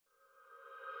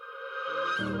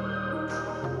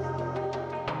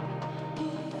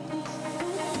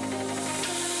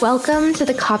Welcome to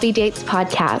the Copy Dates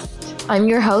podcast. I'm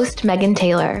your host, Megan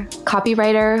Taylor,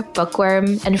 copywriter,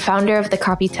 bookworm, and founder of the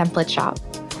Copy Template Shop.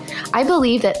 I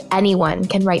believe that anyone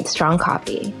can write strong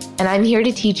copy, and I'm here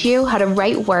to teach you how to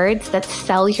write words that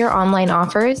sell your online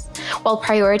offers while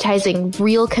prioritizing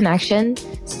real connection,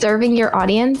 serving your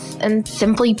audience, and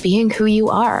simply being who you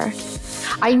are.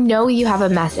 I know you have a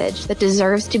message that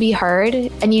deserves to be heard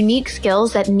and unique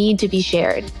skills that need to be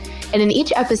shared. And in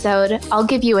each episode, I'll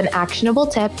give you an actionable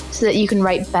tip so that you can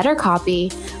write better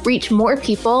copy, reach more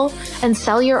people, and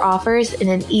sell your offers in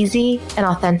an easy and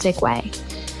authentic way.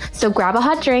 So grab a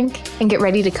hot drink and get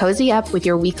ready to cozy up with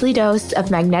your weekly dose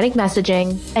of magnetic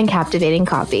messaging and captivating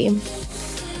copy.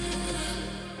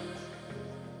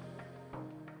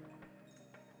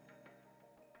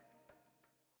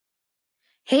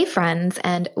 Hey friends,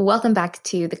 and welcome back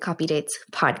to the Copy Dates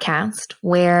podcast,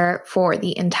 where for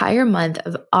the entire month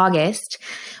of August,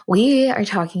 we are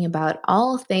talking about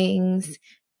all things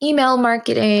email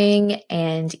marketing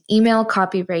and email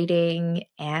copywriting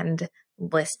and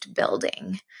list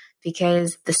building,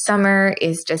 because the summer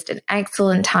is just an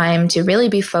excellent time to really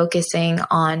be focusing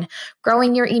on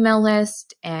growing your email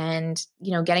list and,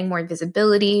 getting more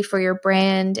visibility for your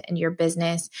brand and your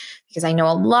business. Because I know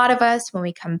a lot of us, when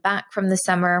we come back from the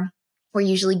summer, we're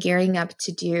usually gearing up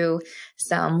to do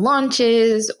some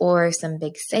launches or some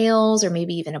big sales, or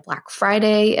maybe even a Black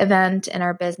Friday event in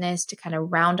our business to kind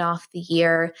of round off the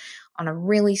year on a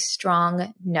really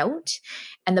strong note.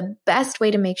 And the best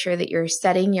way to make sure that you're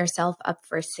setting yourself up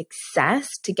for success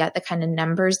to get the kind of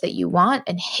numbers that you want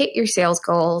and hit your sales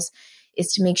goals is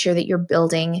to make sure that you're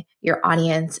building your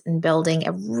audience and building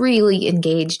a really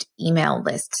engaged email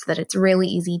list so that it's really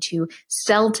easy to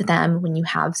sell to them when you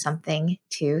have something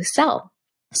to sell.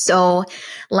 So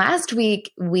last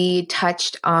week, we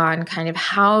touched on kind of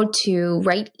how to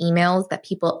write emails that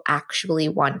people actually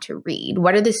want to read.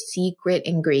 What are the secret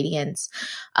ingredients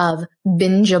of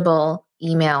bingeable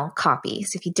email copy?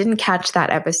 So if you didn't catch that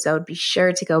episode, be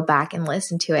sure to go back and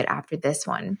listen to it after this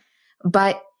one.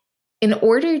 But in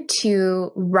order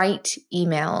to write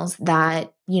emails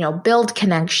that, build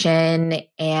connection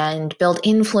and build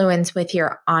influence with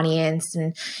your audience,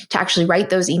 and to actually write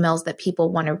those emails that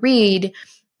people want to read,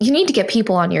 you need to get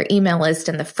people on your email list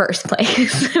in the first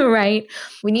place, right?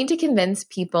 We need to convince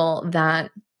people that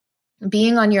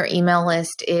being on your email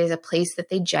list is a place that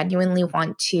they genuinely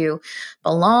want to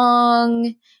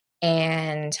belong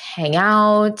and hang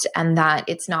out, and that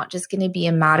it's not just going to be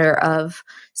a matter of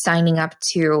signing up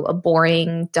to a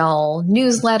boring, dull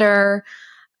newsletter,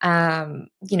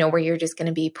 where you're just going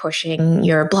to be pushing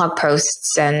your blog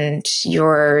posts and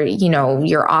your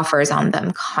offers on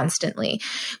them constantly.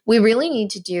 We really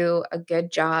need to do a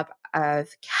good job of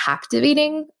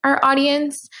captivating our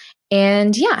audience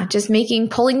and just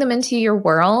pulling them into your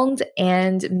world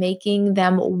and making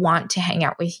them want to hang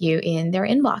out with you in their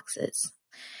inboxes.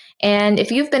 And if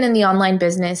you've been in the online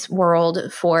business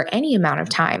world for any amount of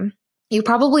time, you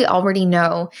probably already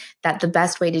know that the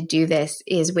best way to do this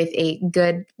is with a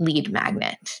good lead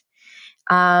magnet.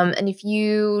 And if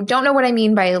you don't know what I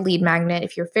mean by a lead magnet,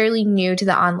 if you're fairly new to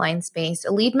the online space,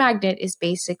 a lead magnet is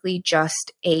basically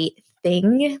just a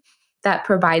thing that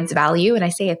provides value. And I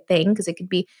say a thing because it could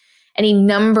be any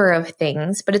number of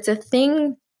things, but it's a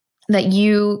thing that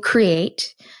you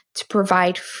create to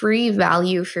provide free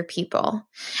value for people.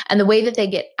 And the way that they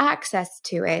get access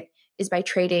to it is by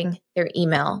trading their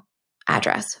email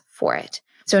address for it.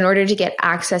 So in order to get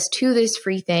access to this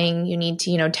free thing, you need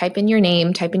to, type in your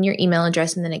name, type in your email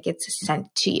address, and then it gets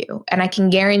sent to you. And I can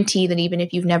guarantee that even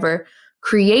if you've never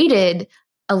created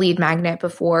a lead magnet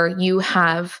before, you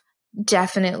have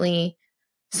definitely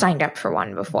signed up for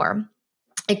one before.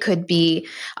 It could be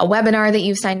a webinar that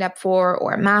you've signed up for,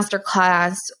 or a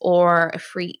masterclass, or a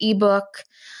free ebook.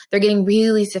 They're getting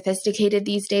really sophisticated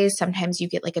these days. Sometimes you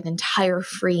get like an entire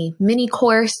free mini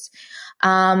course.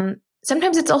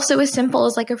 Sometimes it's also as simple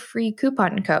as like a free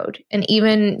coupon code. And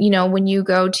even, when you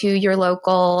go to your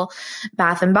local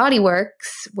Bath and Body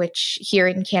Works, which here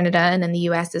in Canada and in the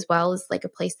US as well is like a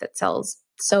place that sells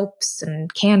soaps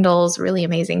and candles, really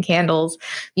amazing candles.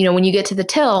 When you get to the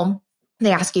till,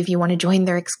 they ask you if you want to join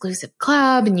their exclusive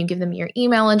club, and you give them your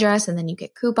email address, and then you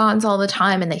get coupons all the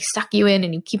time, and they suck you in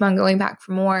and you keep on going back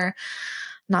for more.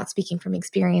 Not speaking from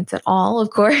experience at all, of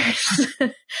course.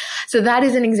 So that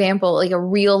is an example, like a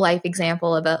real life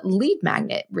example of a lead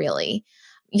magnet, really.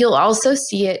 You'll also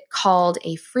see it called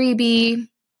a freebie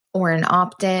or an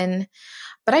opt-in,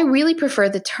 but I really prefer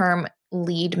the term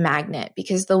lead magnet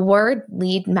because the word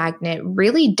lead magnet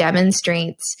really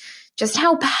demonstrates just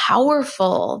how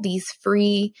powerful these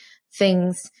free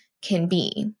things can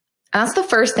be. And that's the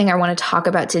first thing I want to talk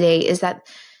about today, is that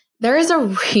there is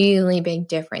a really big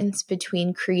difference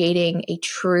between creating a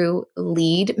true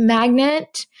lead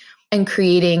magnet and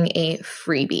creating a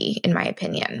freebie, in my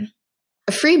opinion.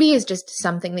 A freebie is just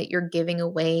something that you're giving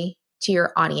away to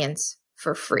your audience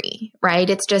for free,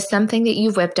 right? It's just something that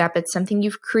you've whipped up. It's something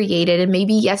you've created. And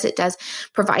maybe, yes, it does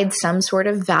provide some sort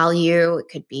of value. It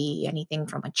could be anything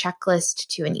from a checklist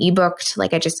to an ebook to,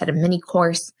 like I just said, a mini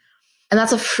course. And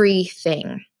that's a free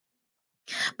thing.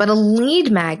 But a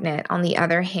lead magnet, on the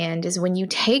other hand, is when you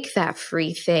take that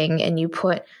free thing and you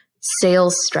put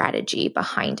sales strategy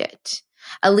behind it.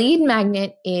 A lead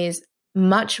magnet is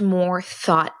much more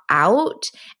thought out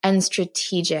and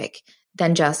strategic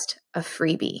than just a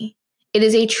freebie. It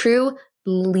is a true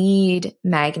lead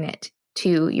magnet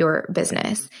to your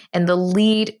business. And the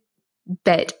lead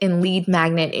bit in lead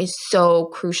magnet is so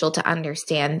crucial to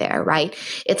understand there, right?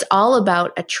 It's all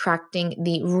about attracting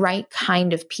the right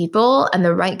kind of people and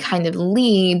the right kind of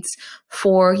leads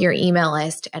for your email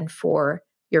list and for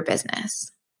your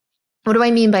business. What do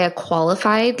I mean by a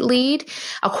qualified lead?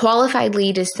 A qualified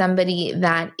lead is somebody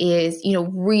that is,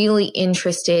 really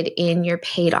interested in your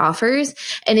paid offers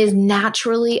and is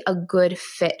naturally a good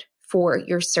fit for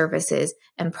your services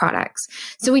and products.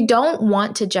 So we don't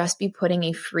want to just be putting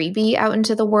a freebie out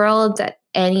into the world that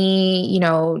any,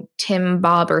 Tim,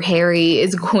 Bob, or Harry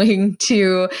is going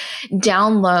to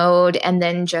download and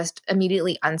then just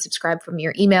immediately unsubscribe from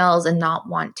your emails and not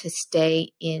want to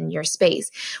stay in your space.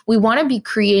 We want to be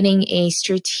creating a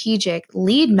strategic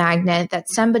lead magnet that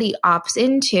somebody opts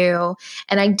into,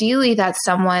 and ideally that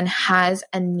someone has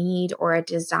a need or a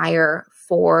desire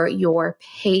for your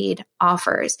paid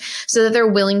offers, so that they're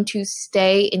willing to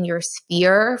stay in your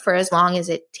sphere for as long as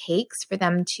it takes for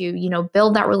them to,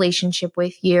 build that relationship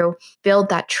with you, build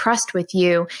that trust with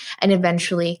you, and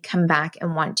eventually come back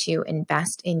and want to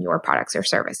invest in your products or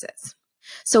services.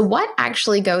 So what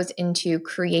actually goes into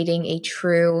creating a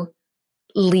true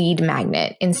lead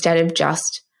magnet instead of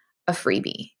just a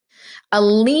freebie? A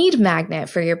lead magnet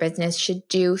for your business should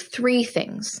do three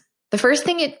things. The first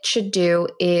thing it should do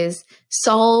is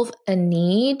solve a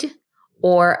need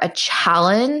or a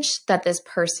challenge that this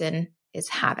person is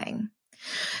having.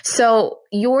 So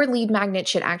your lead magnet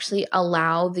should actually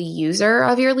allow the user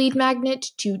of your lead magnet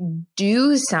to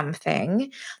do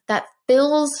something that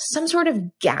fills some sort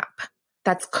of gap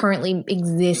that's currently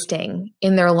existing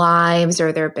in their lives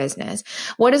or their business.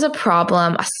 What is a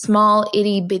problem, a small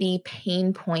itty bitty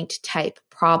pain point type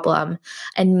problem,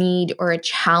 a need or a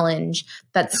challenge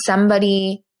that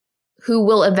somebody who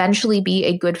will eventually be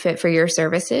a good fit for your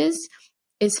services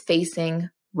is facing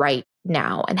right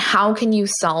now? And how can you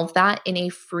solve that in a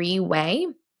free way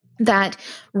that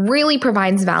really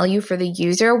provides value for the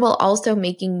user, while also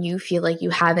making you feel like you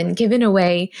haven't given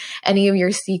away any of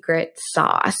your secret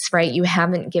sauce, right? You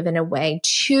haven't given away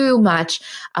too much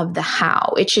of the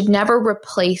how. It should never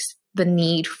replace the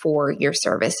need for your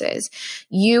services.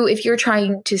 If you're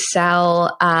trying to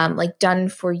sell like done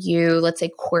for you, let's say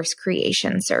course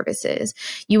creation services,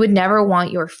 you would never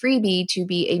want your freebie to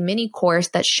be a mini course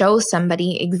that shows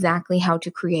somebody exactly how to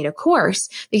create a course,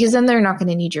 because then they're not going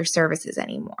to need your services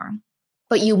anymore.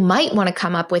 But you might want to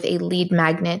come up with a lead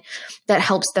magnet that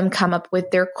helps them come up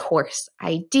with their course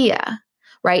idea,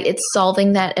 right? It's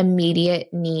solving that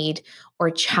immediate need or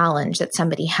challenge that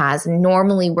somebody has.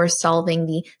 Normally, we're solving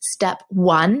the step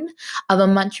one of a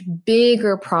much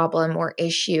bigger problem or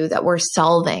issue that we're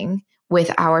solving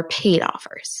with our paid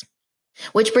offers.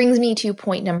 Which brings me to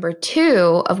point number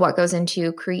 2 of what goes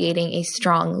into creating a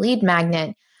strong lead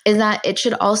magnet, is that it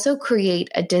should also create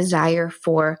a desire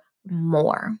for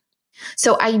more.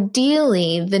 So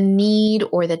ideally, the need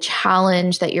or the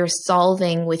challenge that you're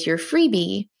solving with your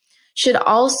freebie should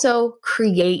also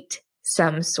create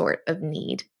some sort of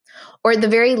need, or at the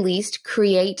very least,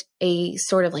 create a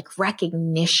sort of like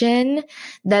recognition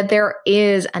that there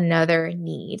is another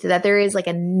need, that there is like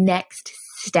a next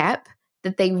step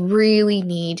that they really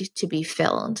need to be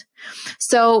filled.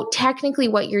 So technically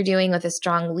what you're doing with a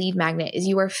strong lead magnet is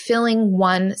you are filling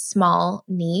one small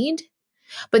need,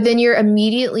 but then you're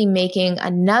immediately making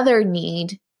another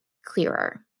need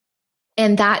clearer.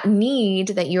 And that need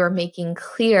that you're making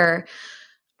clear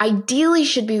ideally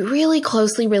should be really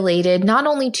closely related, not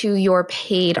only to your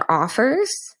paid offers,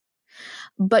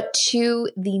 but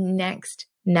to the next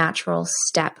natural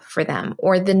step for them,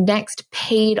 or the next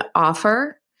paid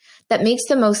offer that makes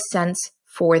the most sense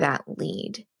for that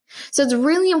lead. So it's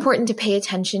really important to pay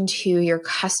attention to your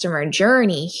customer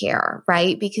journey here,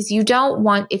 right? Because you don't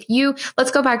want,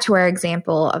 let's go back to our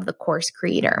example of the course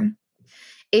creator.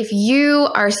 If you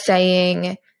are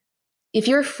saying, if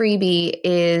your freebie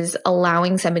is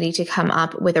allowing somebody to come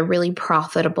up with a really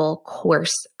profitable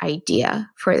course idea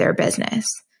for their business,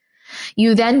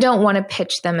 you then don't want to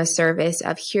pitch them a service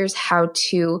of here's how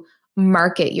to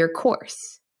market your course.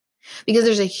 Because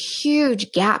there's a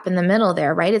huge gap in the middle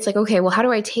there, right? It's like, okay, well, how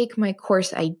do I take my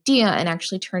course idea and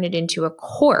actually turn it into a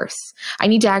course? I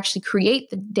need to actually create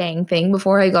the dang thing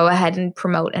before I go ahead and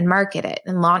promote and market it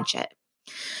and launch it.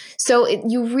 So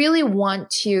you really want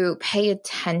to pay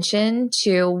attention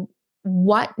to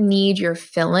what need you're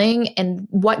filling and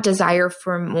what desire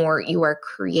for more you are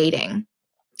creating.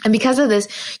 And because of this,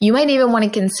 you might even want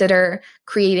to consider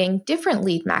creating different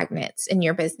lead magnets in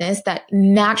your business that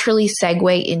naturally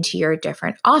segue into your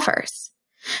different offers.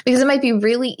 Because it might be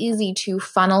really easy to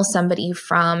funnel somebody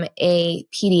from a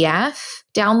PDF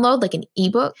download, like an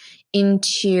ebook,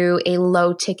 into a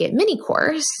low ticket mini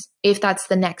course, if that's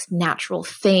the next natural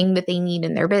thing that they need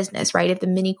in their business, right? If the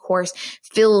mini course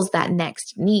fills that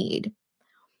next need.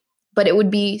 But it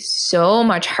would be so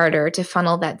much harder to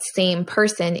funnel that same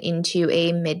person into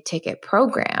a mid-ticket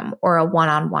program or a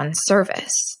one-on-one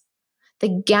service. The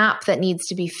gap that needs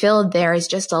to be filled there is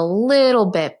just a little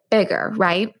bit bigger,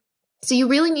 right? So you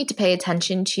really need to pay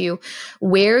attention to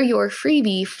where your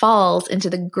freebie falls into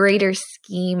the greater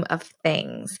scheme of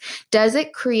things. Does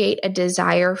it create a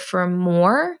desire for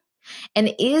more?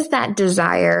 And is that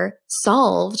desire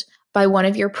solved by one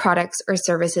of your products or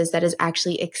services that is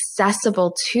actually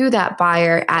accessible to that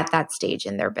buyer at that stage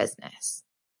in their business?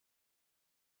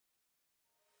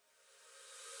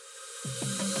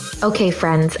 Okay,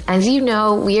 friends, as you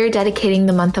know, we are dedicating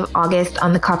the month of August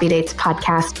on the Copy Dates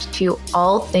podcast to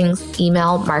all things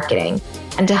email marketing.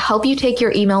 And to help you take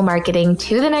your email marketing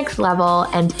to the next level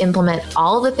and implement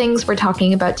all the things we're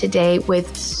talking about today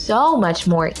with so much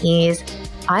more ease,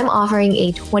 I'm offering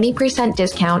a 20%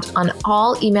 discount on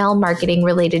all email marketing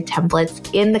related templates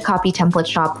in the Copy Template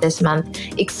Shop this month,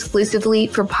 exclusively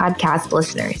for podcast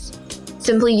listeners.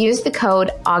 Simply use the code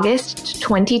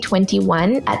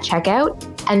AUGUST2021 at checkout,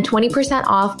 and 20%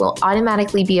 off will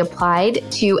automatically be applied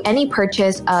to any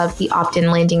purchase of the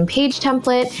opt-in landing page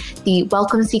template, the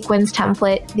welcome sequence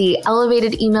template, the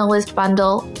elevated email list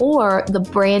bundle, or the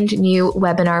brand new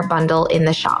webinar bundle in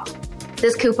the shop.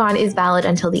 This coupon is valid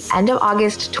until the end of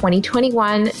August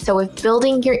 2021, so if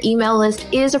building your email list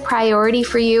is a priority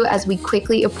for you as we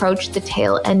quickly approach the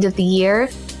tail end of the year,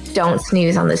 don't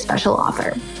snooze on this special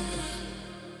offer.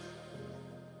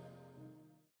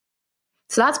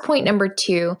 So that's point number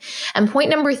 2. And point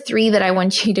number 3 that I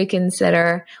want you to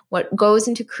consider, what goes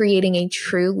into creating a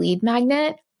true lead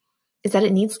magnet, is that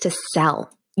it needs to sell.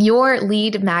 Your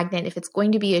lead magnet, if it's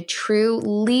going to be a true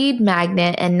lead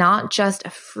magnet and not just a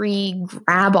free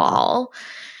grab all,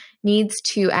 needs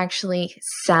to actually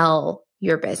sell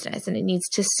your business and it needs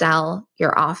to sell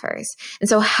your offers. And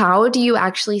so how do you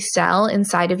actually sell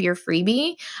inside of your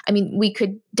freebie? I mean, we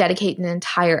could dedicate an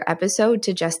entire episode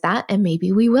to just that, and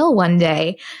maybe we will one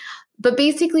day. But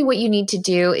basically what you need to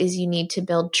do is you need to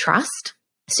build trust.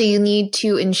 So you need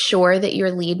to ensure that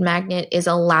your lead magnet is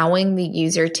allowing the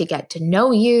user to get to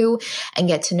know you and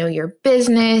get to know your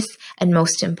business. And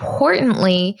most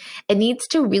importantly, it needs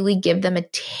to really give them a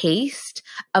taste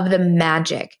of the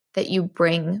magic that you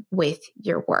bring with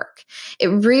your work. It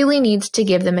really needs to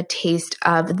give them a taste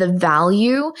of the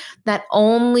value that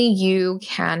only you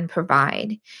can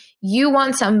provide. You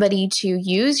want somebody to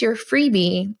use your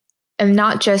freebie and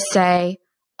not just say,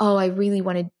 oh, I really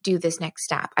want to do this next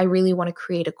step. I really want to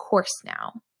create a course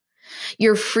now.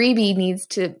 Your freebie needs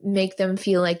to make them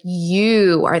feel like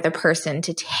you are the person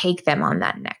to take them on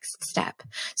that next step.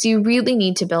 So you really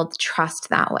need to build trust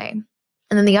that way.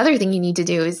 And then the other thing you need to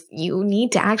do is you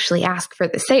need to actually ask for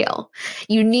the sale.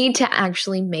 You need to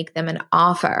actually make them an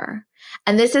offer.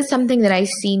 And this is something that I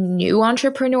see new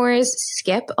entrepreneurs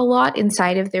skip a lot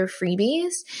inside of their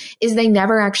freebies, is they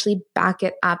never actually back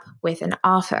it up with an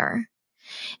offer.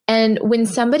 And when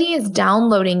somebody is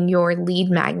downloading your lead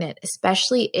magnet,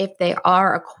 especially if they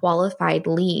are a qualified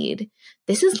lead,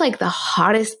 this is like the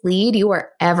hottest lead you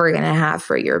are ever going to have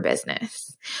for your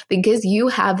business because you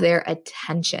have their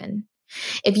attention.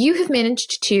 If you have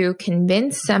managed to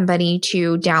convince somebody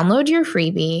to download your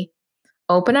freebie,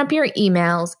 open up your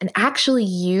emails, and actually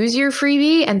use your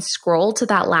freebie and scroll to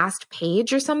that last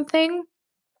page or something,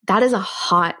 that is a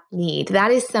hot lead.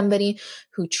 That is somebody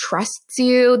who trusts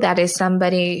you. That is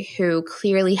somebody who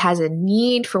clearly has a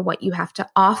need for what you have to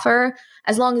offer,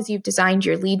 as long as you've designed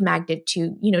your lead magnet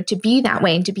to be that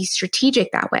way and to be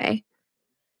strategic that way.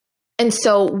 And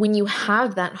so when you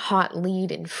have that hot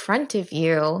lead in front of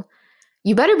you,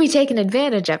 you better be taking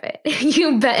advantage of it.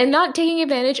 And not taking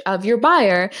advantage of your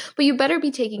buyer, but you better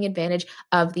be taking advantage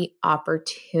of the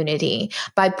opportunity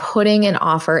by putting an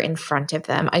offer in front of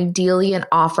them. Ideally, an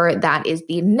offer that is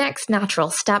the next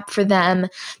natural step for them,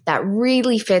 that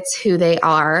really fits who they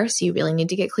are. So you really need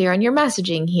to get clear on your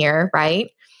messaging here,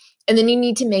 right? And then you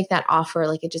need to make that offer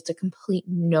like just a complete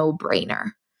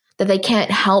no-brainer, that they can't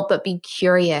help but be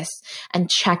curious and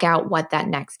check out what that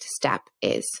next step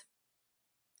is.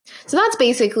 So that's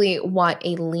basically what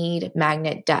a lead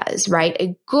magnet does, right?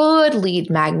 A good lead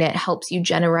magnet helps you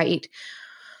generate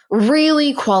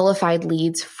really qualified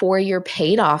leads for your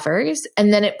paid offers,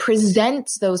 and then it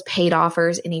presents those paid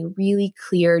offers in a really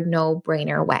clear,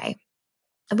 no-brainer way.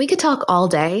 And we could talk all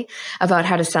day about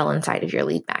how to sell inside of your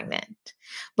lead magnet.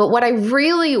 But what I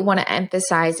really want to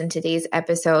emphasize in today's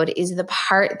episode is the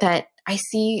part that I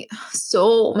see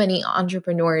so many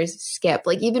entrepreneurs skip,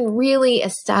 like even really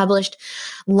established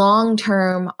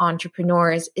long-term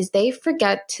entrepreneurs, is they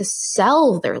forget to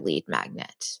sell their lead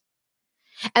magnet.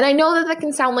 And I know that that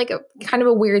can sound like a kind of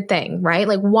a weird thing, right?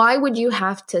 Like, why would you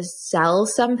have to sell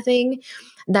something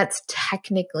that's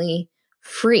technically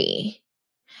free?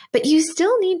 But you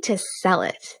still need to sell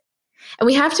it. And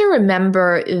we have to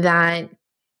remember that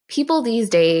people these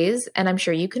days, and I'm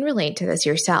sure you can relate to this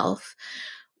yourself,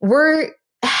 we're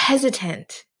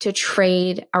hesitant to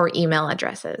trade our email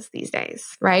addresses these days,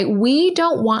 right? We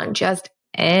don't want just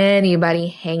anybody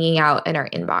hanging out in our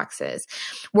inboxes.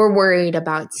 We're worried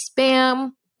about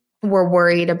spam. We're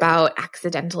worried about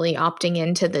accidentally opting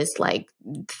into this like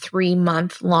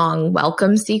 3-month-long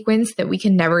welcome sequence that we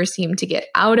can never seem to get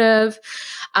out of.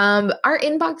 Our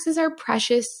inboxes are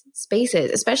precious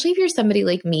spaces, especially if you're somebody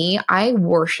like me. I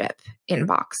worship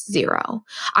inbox zero.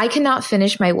 I cannot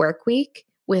finish my work week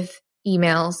with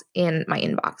emails in my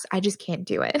inbox. I just can't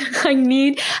do it. I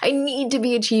need to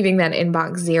be achieving that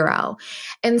inbox zero.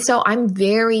 And so I'm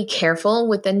very careful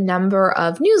with the number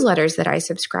of newsletters that I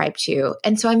subscribe to.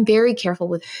 And so I'm very careful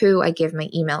with who I give my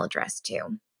email address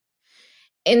to.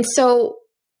 And so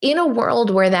in a world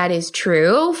where that is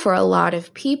true for a lot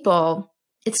of people,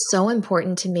 it's so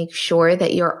important to make sure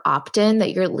that your opt-in,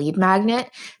 that your lead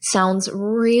magnet sounds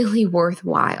really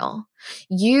worthwhile.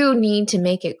 You need to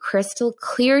make it crystal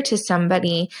clear to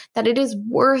somebody that it is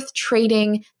worth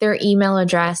trading their email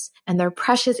address and their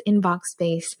precious inbox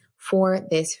space for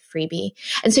this freebie.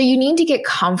 And so you need to get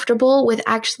comfortable with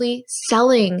actually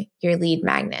selling your lead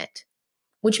magnet,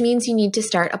 which means you need to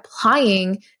start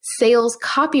applying sales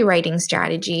copywriting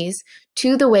strategies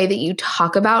to the way that you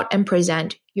talk about and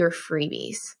present your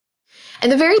freebies.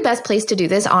 And the very best place to do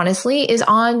this, honestly, is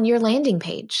on your landing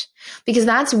page, because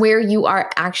that's where you are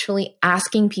actually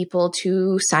asking people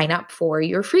to sign up for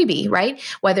your freebie, right?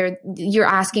 Whether you're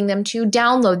asking them to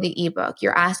download the ebook,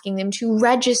 you're asking them to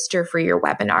register for your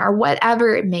webinar,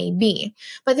 whatever it may be.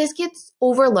 But this gets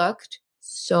overlooked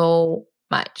so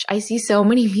much. I see so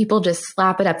many people just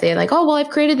slap it up. They're like, oh, well, I've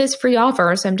created this free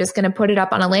offer, so I'm just going to put it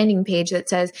up on a landing page that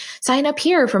says, sign up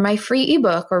here for my free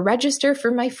ebook or register for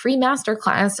my free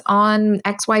masterclass on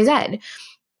XYZ.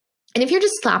 And if you're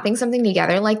just slapping something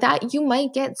together like that, you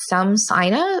might get some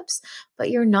signups, but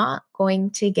you're not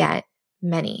going to get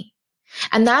many.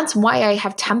 And that's why I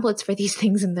have templates for these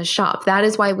things in the shop. That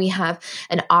is why we have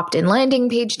an opt-in landing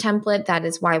page template. That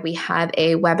is why we have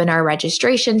a webinar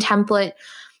registration template.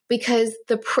 Because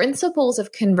the principles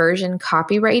of conversion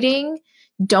copywriting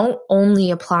don't only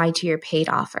apply to your paid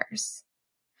offers.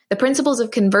 The principles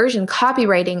of conversion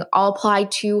copywriting all apply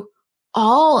to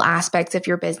all aspects of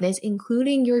your business,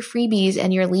 including your freebies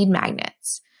and your lead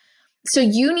magnets. So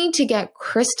you need to get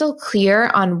crystal clear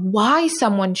on why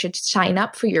someone should sign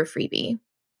up for your freebie.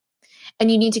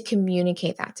 And you need to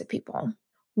communicate that to people.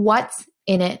 What's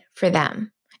in it for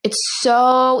them? It's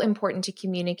so important to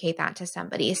communicate that to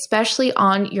somebody, especially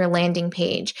on your landing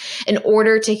page, in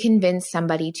order to convince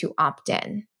somebody to opt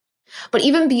in. But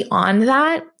even beyond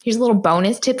that, here's a little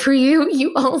bonus tip for you.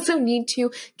 You also need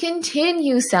to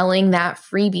continue selling that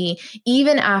freebie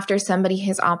even after somebody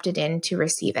has opted in to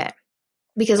receive it.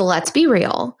 Because let's be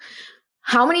real,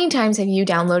 how many times have you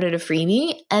downloaded a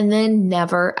freebie and then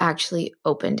never actually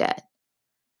opened it?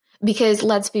 Because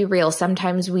let's be real,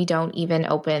 sometimes we don't even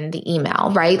open the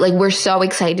email, right? Like we're so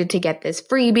excited to get this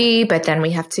freebie, but then we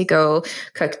have to go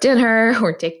cook dinner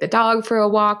or take the dog for a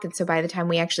walk. And so by the time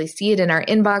we actually see it in our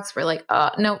inbox, we're like, oh,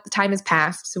 no, the time has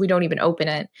passed. So we don't even open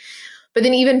it. But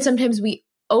then even sometimes we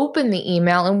open the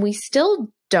email and we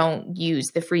still don't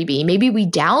use the freebie. Maybe we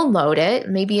download it.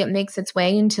 Maybe it makes its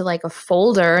way into like a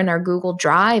folder in our Google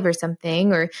Drive or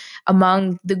something, or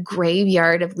among the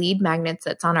graveyard of lead magnets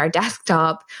that's on our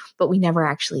desktop, but we never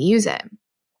actually use it.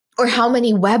 Or how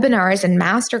many webinars and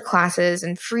masterclasses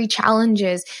and free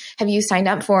challenges have you signed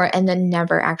up for and then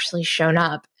never actually shown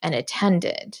up and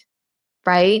attended,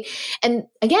 right? And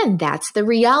again, that's the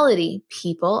reality.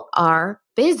 People are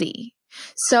busy.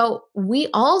 So we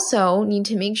also need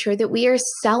to make sure that we are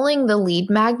selling the lead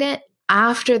magnet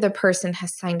after the person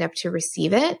has signed up to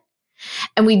receive it.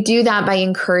 And we do that by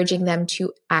encouraging them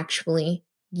to actually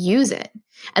use it.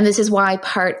 And this is why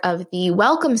part of the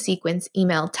welcome sequence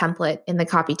email template in the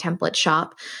Copy Template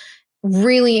Shop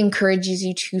really encourages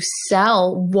you to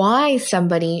sell why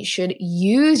somebody should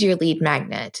use your lead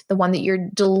magnet, the one that you're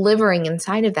delivering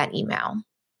inside of that email.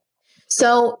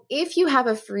 So if you have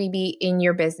a freebie in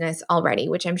your business already,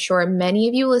 which I'm sure many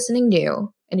of you listening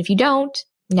do, and if you don't,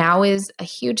 now is a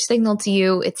huge signal to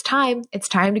you. It's time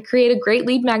to create a great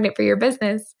lead magnet for your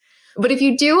business. But if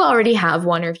you do already have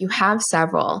one, or if you have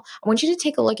several, I want you to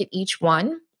take a look at each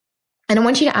one. And I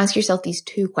want you to ask yourself these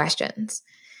two questions.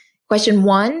 Question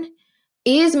one,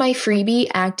 is my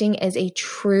freebie acting as a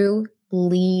true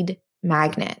lead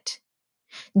magnet?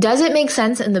 Does it make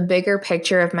sense in the bigger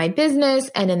picture of my business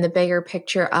and in the bigger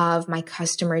picture of my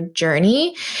customer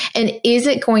journey? And is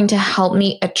it going to help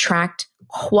me attract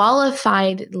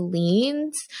qualified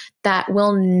leads that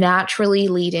will naturally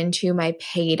lead into my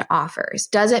paid offers?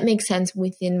 Does it make sense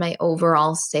within my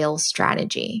overall sales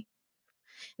strategy?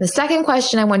 The second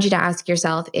question I want you to ask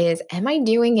yourself is, am I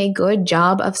doing a good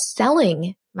job of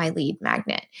selling my lead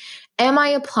magnet? Am I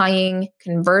applying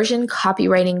conversion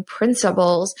copywriting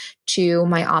principles to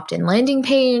my opt-in landing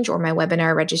page or my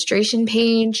webinar registration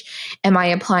page? Am I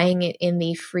applying it in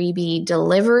the freebie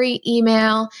delivery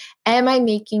email? Am I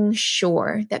making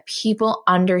sure that people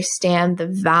understand the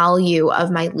value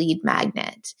of my lead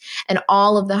magnet and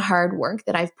all of the hard work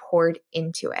that I've poured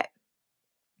into it?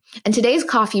 And today's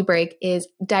coffee break is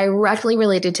directly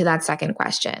related to that second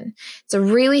question. It's a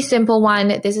really simple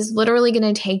one. This is literally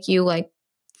going to take you like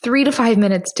 3 to 5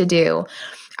 minutes to do.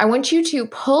 I want you to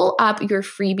pull up your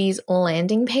freebies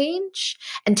landing page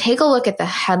and take a look at the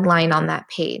headline on that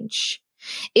page.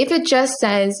 If it just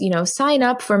says, sign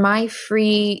up for my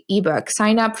free ebook,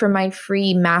 sign up for my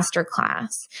free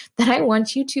masterclass, then I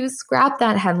want you to scrap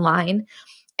that headline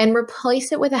and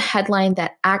replace it with a headline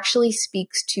that actually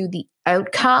speaks to the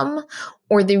outcome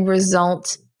or the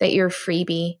result that your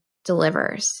freebie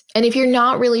delivers. And if you're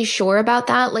not really sure about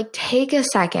that, take a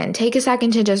second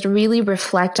to just really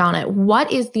reflect on it.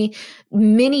 What is the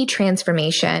mini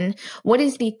transformation? What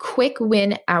is the quick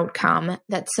win outcome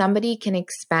that somebody can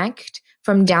expect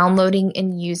from downloading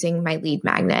and using my lead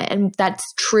magnet? And that's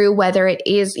true whether it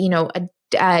is,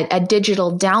 a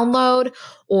digital download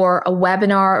or a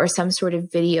webinar or some sort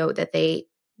of video that they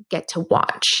get to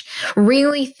watch.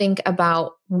 Really think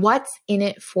about what's in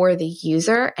it for the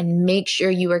user and make sure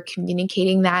you are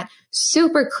communicating that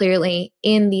super clearly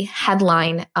in the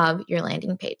headline of your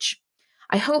landing page.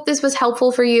 I hope this was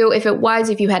helpful for you. If it was,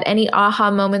 if you had any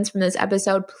aha moments from this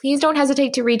episode, please don't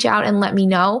hesitate to reach out and let me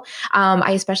know.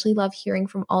 I especially love hearing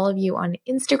from all of you on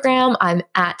Instagram. I'm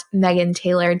at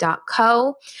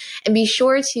megantaylor.co. And be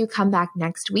sure to come back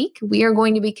next week. We are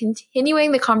going to be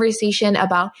continuing the conversation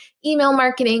about email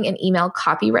marketing and email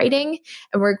copywriting.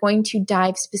 And we're going to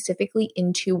dive specifically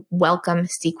into welcome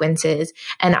sequences.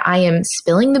 And I am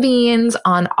spilling the beans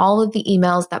on all of the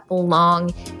emails that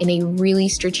belong in a really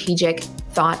strategic,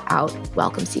 thought out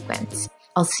welcome sequence.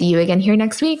 I'll see you again here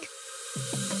next week.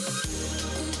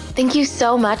 Thank you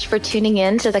so much for tuning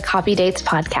in to the Copy Dates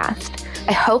podcast.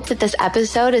 I hope that this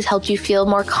episode has helped you feel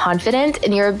more confident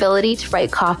in your ability to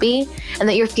write copy and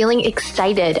that you're feeling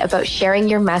excited about sharing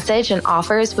your message and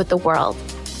offers with the world.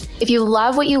 If you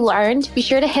love what you learned, be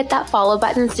sure to hit that follow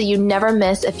button so you never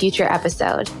miss a future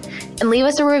episode. And leave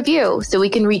us a review so we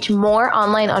can reach more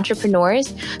online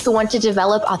entrepreneurs who want to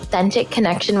develop authentic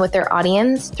connection with their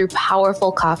audience through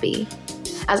powerful copy.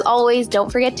 As always,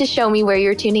 don't forget to show me where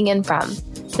you're tuning in from.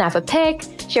 Snap a pic,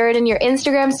 share it in your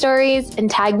Instagram stories,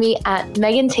 and tag me at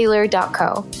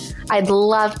megantaylor.co. I'd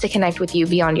love to connect with you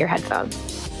beyond your headphones.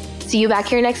 See you back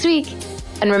here next week.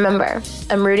 And remember,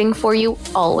 I'm rooting for you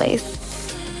always.